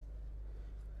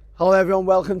Hello everyone,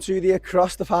 welcome to the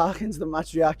Across the Park Instant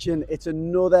Match Reaction. It's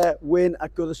another win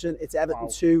at Goodison. It's Everton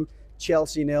 2,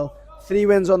 Chelsea 0. 3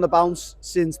 wins on the bounce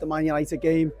since the Man United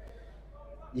game.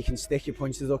 You can stick your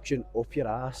points deduction up your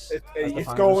ass.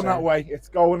 It's going that way. It's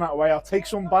going that way. I'll take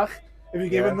some back if you're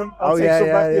giving them. I'll take some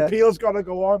back. The appeal's got to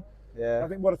go on. I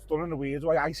think what it's done in a weird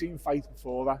way, I seen fights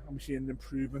before that and we've seen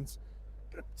improvements.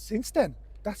 But since then,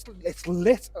 it's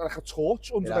lit like a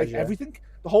torch under everything.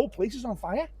 The whole place is on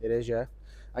fire. It is, yeah.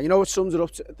 And you know what sums it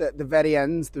up to the very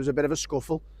end? There was a bit of a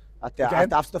scuffle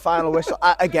after the final whistle.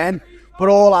 Again, but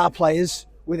all our players,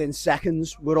 within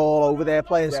seconds, were all over their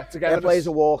players. Their players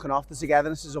are walking off. The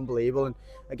togetherness is unbelievable. And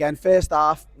again, first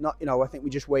half, I think we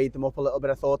just weighed them up a little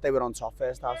bit. I thought they were on top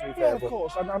first half. Of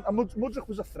course. And Mudryk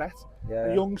was a threat.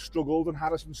 Young struggled and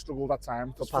Harrison struggled at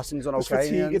times. The passing's on okay. There's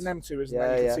fatigue in them too, isn't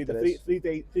there? You can see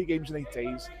the three games in 8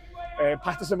 days.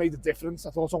 Patterson made a difference. I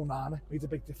thought Onana made a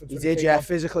big difference. He did, yeah.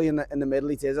 Physically in the middle,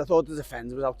 he did. I thought the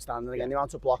defence was outstanding again. The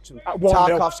amount of blocks from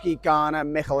Tarkowski, Garner,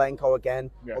 Michalenko again,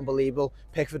 unbelievable.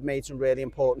 Pickford made some really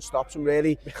important stops, some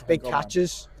really big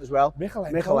catches as well.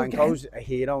 Michalenko's a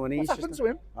hero, and what's happened to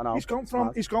him? I know.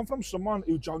 He's gone from someone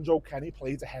who John Joe Kenny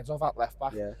played the heads off at left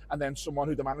back, and then someone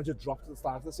who the manager dropped at the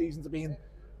start of the season to being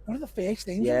one of the first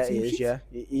names. Yeah, he is.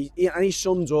 Yeah, and he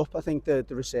sums up, I think, the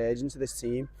resurgence of this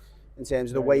team. In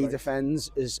terms of the way he defends,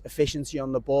 his efficiency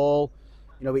on the ball,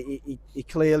 he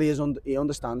clearly he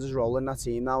understands his role in that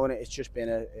team now, and it's just been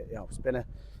it's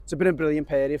been a brilliant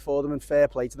period for them, and fair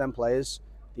play to them players.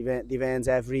 They've earned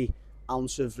every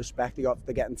ounce of respect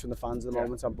they're getting from the fans at the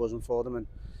moment. I'm buzzing for them, and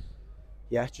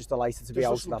just delighted to be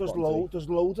out. There's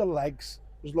loads of legs,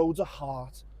 there's loads of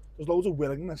heart, there's loads of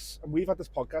willingness, and we've had this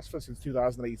podcast since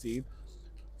 2018.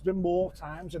 There's been more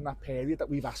times in that period that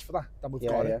we've asked for that than we've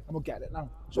got it, and we'll get it now.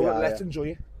 So let's enjoy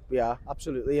it. Yeah,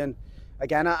 absolutely. And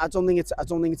again, I don't think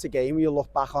it's a game where you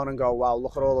look back on and go, wow,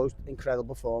 look at all those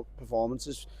incredible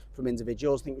performances from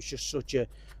individuals. I think it was just such a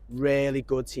really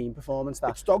good team performance.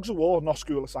 It's dogs of war, not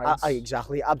school of science.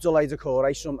 Exactly. Abdoulaye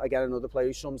Doucouré, again another player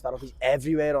who sums that up. He's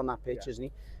everywhere on that pitch, isn't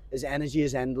he? His energy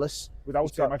is endless.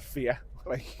 Without him, I'd fear.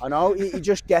 I know, he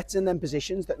just gets in them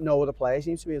positions that no other player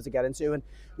seems to be able to get into, and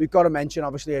we've got to mention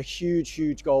obviously a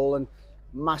huge goal and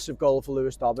massive goal for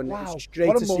Lewis Dobbin. Wow, it's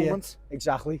great to see it.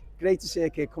 Exactly, great to see a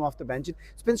kid come off the bench.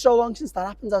 It's been so long since that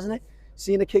happened, hasn't it?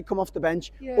 Seeing a kid come off the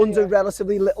bench under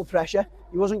relatively little pressure.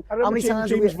 He wasn't. I remember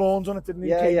James Vaughan's on it, didn't he?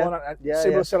 Came on at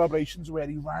similar celebrations where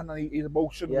he ran and his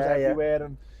emotion was everywhere,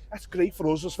 and that's great for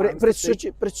us as fans. But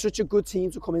it's such a good team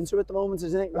to come into at the moment,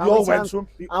 isn't it?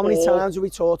 How many times have we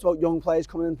talked about young players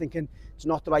coming in thinking it's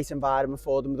not the right environment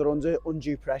for them? They're under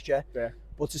undue pressure. Yeah.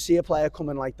 But to see a player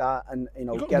coming like that and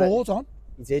get it on.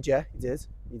 He did, yeah,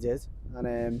 he did.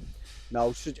 And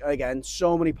again,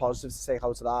 so many positives to take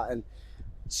out of that. And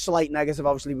slight negative,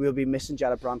 obviously, we'll be missing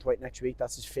Jared Brantwaite next week.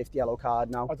 That's his 5th yellow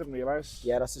card now. I didn't realise.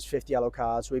 Yeah, that's his 5th yellow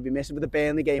card. So we'll be missing for the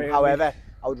Burnley game. However,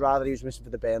 I would rather he was missing for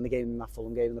the Burnley game than that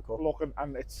Fulham game in the cup. Look,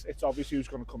 and it's obvious who's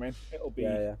going to come in. It'll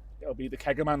be the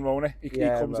Kegerman, won't it? He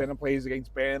comes in and plays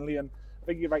against Burnley, and I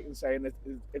think you're right in saying that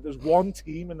if there's one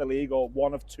team in the league or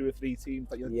one of 2 or 3 teams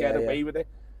that you'll get away with it,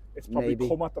 it's probably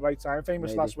come at the right time.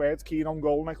 Famous last words, keen on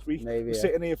goal next week. We're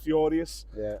sitting here furious.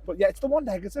 But it's the one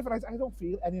negative, and I don't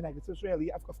feel any negatives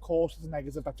really. Of course, it's a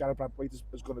negative that Jared Brantwaite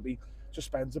is going to be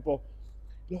suspended, but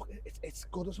look, it's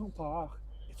Goodison Park.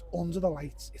 It's under the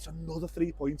lights. It's another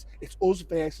 3 points. It's us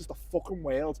versus the fucking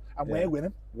world, and we're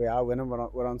winning. We are winning.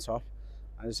 We're on top.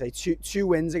 And I say two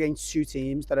wins against 2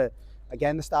 teams that are,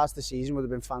 again, the start of the season would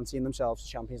have been fancying themselves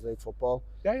Champions League football.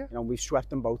 We've swept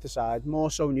them both aside.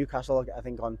 More so Newcastle, I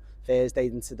think, on Thursday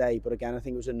than today. But again, I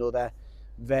think it was another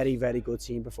very good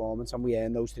team performance, and we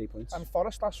earned those 3 points. And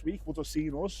Forest last week would have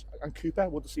seen us, and Cooper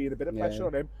would have seen a bit of pressure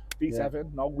on him. Beat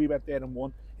Everton. No, we went there and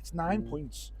won. It's 9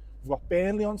 points. We've got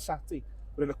Burnley on Saturday.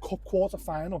 We're in a cup quarter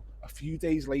final a few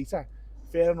days later.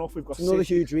 Fair enough, we've got another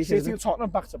huge week. City and Tottenham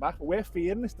back to back. We're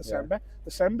fearing this December.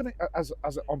 December, as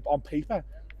on paper,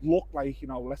 look like,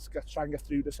 let's try and get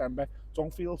through December.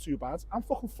 Don't feel too bad. I'm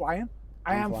fucking flying.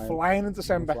 I am flying in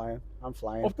December. I'm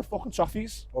flying. Up the fucking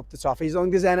toffees. Up the toffees. As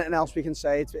long as there's anything else we can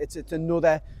say, it's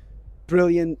another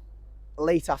brilliant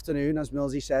late afternoon, as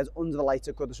Millsy said, under the lights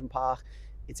at Goodison Park.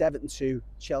 It's Everton 2,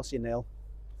 Chelsea 0.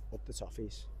 Up the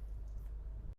toffees.